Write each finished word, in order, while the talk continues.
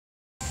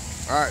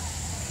All right.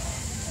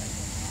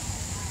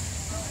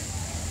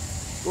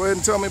 Go ahead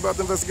and tell me about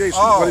the investigation.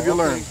 Oh, what have you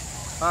learned?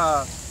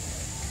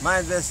 My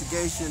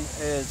investigation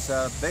is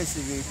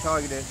basically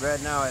targeted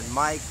right now at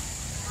Mike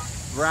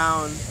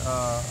Brown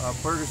of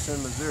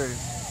Ferguson, Missouri.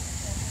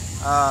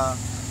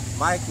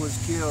 Mike was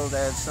killed,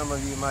 as some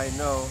of you might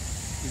know.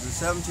 He's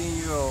a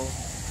 17-year-old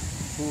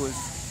who was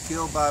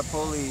killed by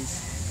police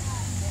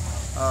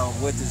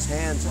with his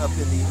hands up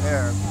in the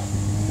air.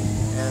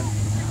 And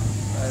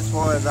as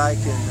far as I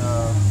can,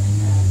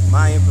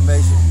 my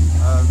information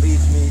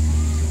leads me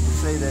to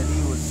say that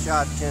he was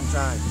shot 10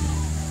 times.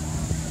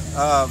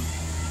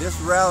 This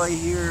rally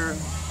here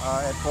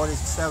at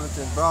 47th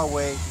and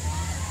Broadway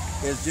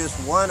is just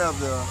one of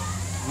the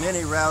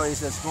many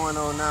rallies that's going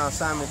on now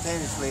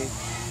simultaneously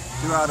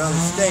throughout other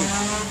states.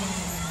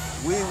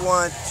 We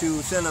want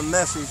to send a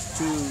message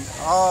to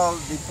all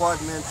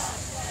departments,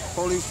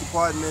 police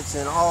departments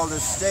in all the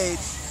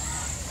states,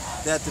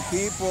 that the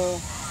people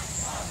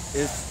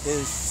is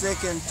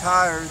sick and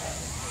tired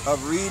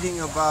of reading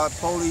about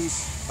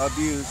police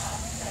abuse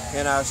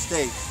in our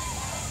states.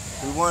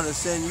 We want to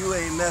send you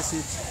a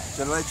message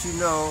to let you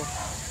know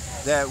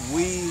that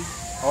we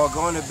are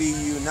going to be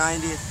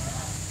united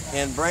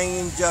in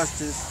bringing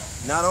justice,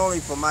 not only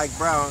for Mike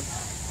Brown,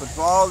 but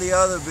for all the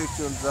other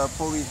victims of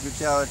police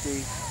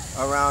brutality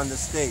around the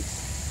states.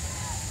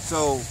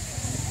 So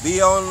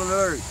be on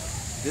alert.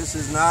 This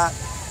is not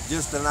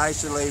just an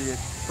isolated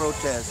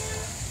protest.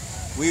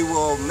 We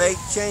will make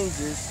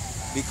changes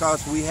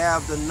because we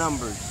have the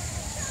numbers.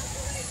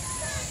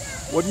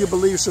 What do you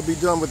believe should be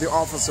done with the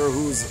officer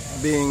who's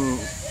being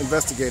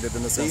investigated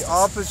in this instance? The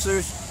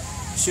officers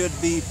should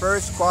be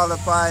first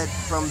qualified.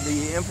 From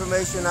the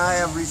information I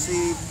have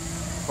received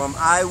from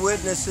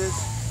eyewitnesses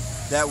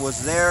that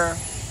was there,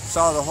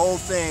 saw the whole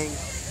thing,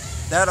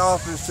 that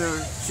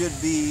officer should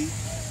be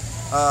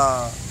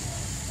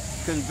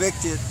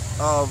convicted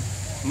of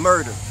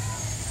murder.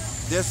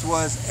 This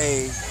was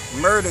a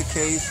murder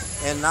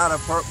case and not a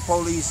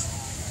police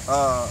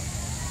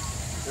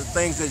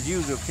things as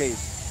usual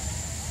case.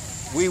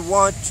 We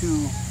want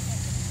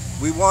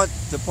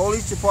the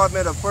police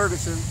department of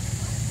Ferguson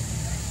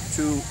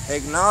to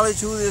acknowledge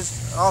who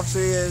this officer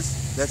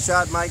is that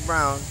shot Mike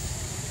Brown,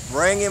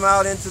 bring him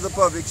out into the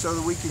public so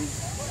that we can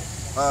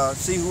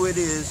see who it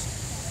is,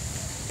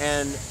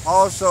 and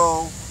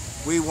also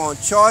we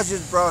want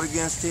charges brought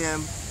against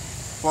him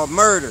for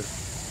murder.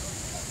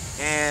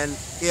 And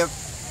if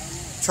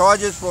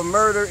charges for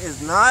murder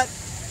is not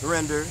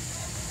rendered,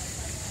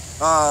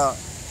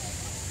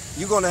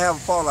 you're going to have a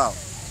fallout.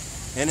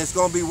 And it's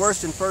going to be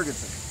worse in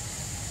Ferguson,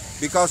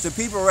 because the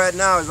people right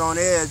now is on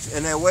edge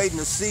and they're waiting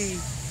to see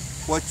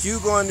what you're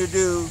going to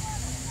do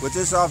with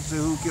this officer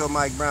who killed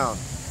Mike Brown.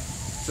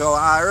 So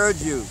I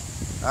urge you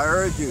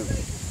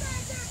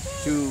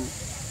to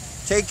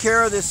take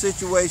care of this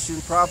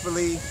situation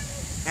properly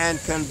and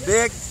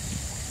convict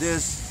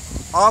this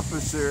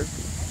officer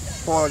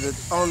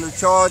on the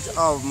charge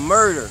of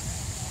murder.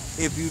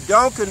 If you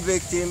don't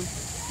convict him,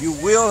 you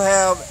will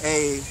have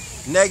a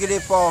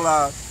negative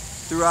fallout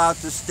throughout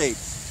the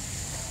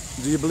states.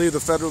 Do you believe the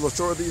federal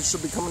authorities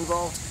should become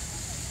involved?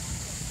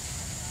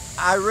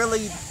 I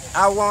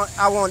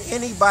want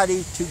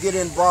anybody to get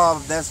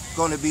involved that's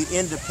going to be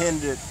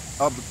independent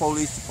of the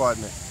police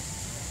department.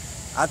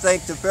 I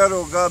think the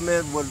federal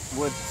government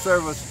would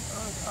serve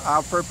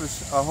our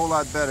purpose a whole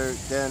lot better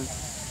than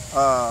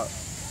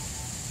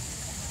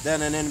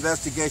an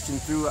investigation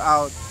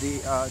throughout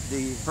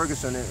the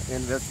Ferguson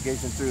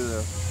investigation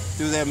through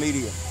their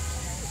media.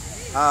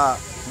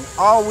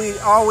 All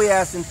we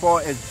asking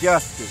for is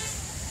justice.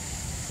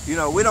 You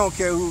know, we don't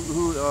care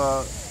who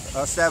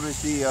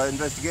established the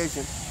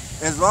investigation.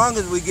 As long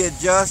as we get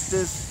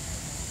justice,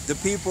 the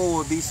people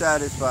will be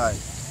satisfied.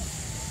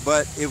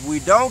 But if we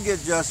don't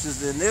get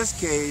justice in this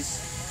case,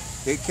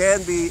 it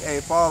can be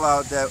a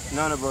fallout that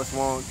none of us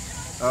want.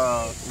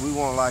 We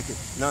won't like it.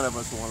 None of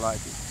us won't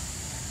like it.